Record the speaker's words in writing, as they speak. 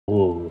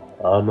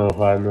I don't know if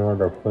I know how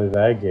to play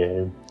that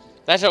game.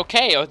 That's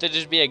okay. Or to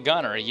just be a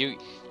gunner. You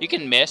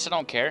can miss. I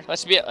don't care.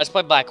 Let's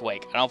play Black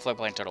Wake. I don't feel like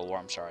playing Total War.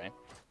 I'm sorry.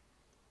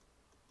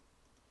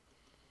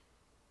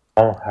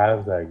 I don't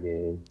have that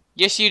game.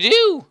 Yes, you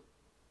do.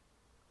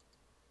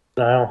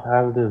 I don't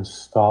have it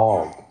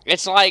installed.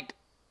 It's like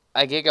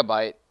a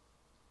gigabyte.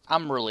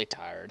 I'm really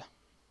tired.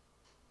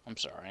 I'm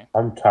sorry.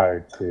 I'm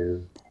tired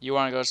too. You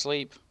want to go to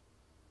sleep?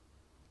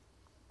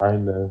 I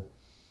know.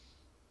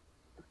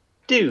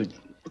 Dude.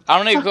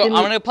 I'm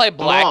gonna play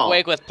Black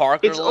Wake with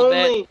Parker a little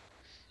bit,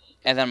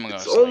 and then I'm gonna go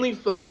to sleep.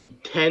 It's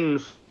only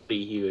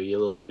 10:40 here, you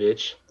little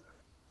bitch.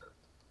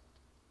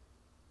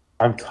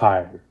 I'm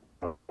tired.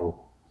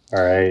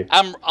 Alright.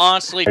 I'm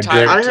honestly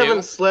tired too. I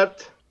haven't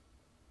slept.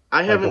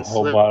 I haven't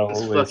slept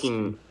this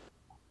fucking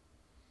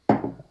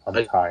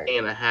I'm tired. day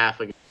and a half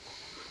ago.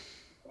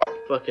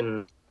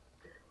 Fucking,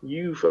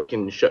 you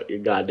fucking shut your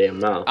goddamn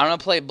mouth. I'm gonna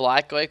play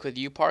Black Lake with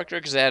you, Parker,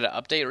 because they had an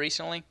update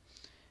recently,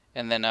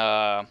 and then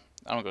I'm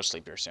gonna go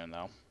sleep here soon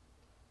though.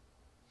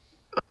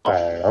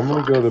 Alright, I'm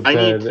gonna go to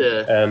bed,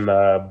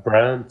 and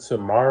Brent,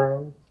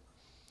 tomorrow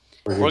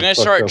we're gonna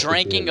start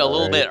drinking a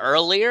little bit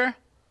earlier,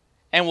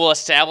 and we'll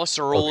establish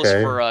the rules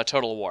for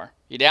Total War.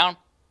 You down?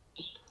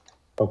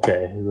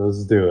 Okay,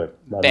 let's do it.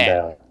 I'm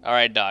down.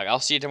 Alright, dog. I'll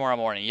see you tomorrow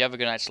morning. You have a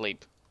good night's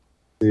sleep.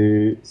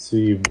 See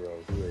you,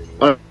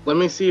 bro. Let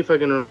me see if I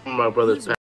can remember my brother's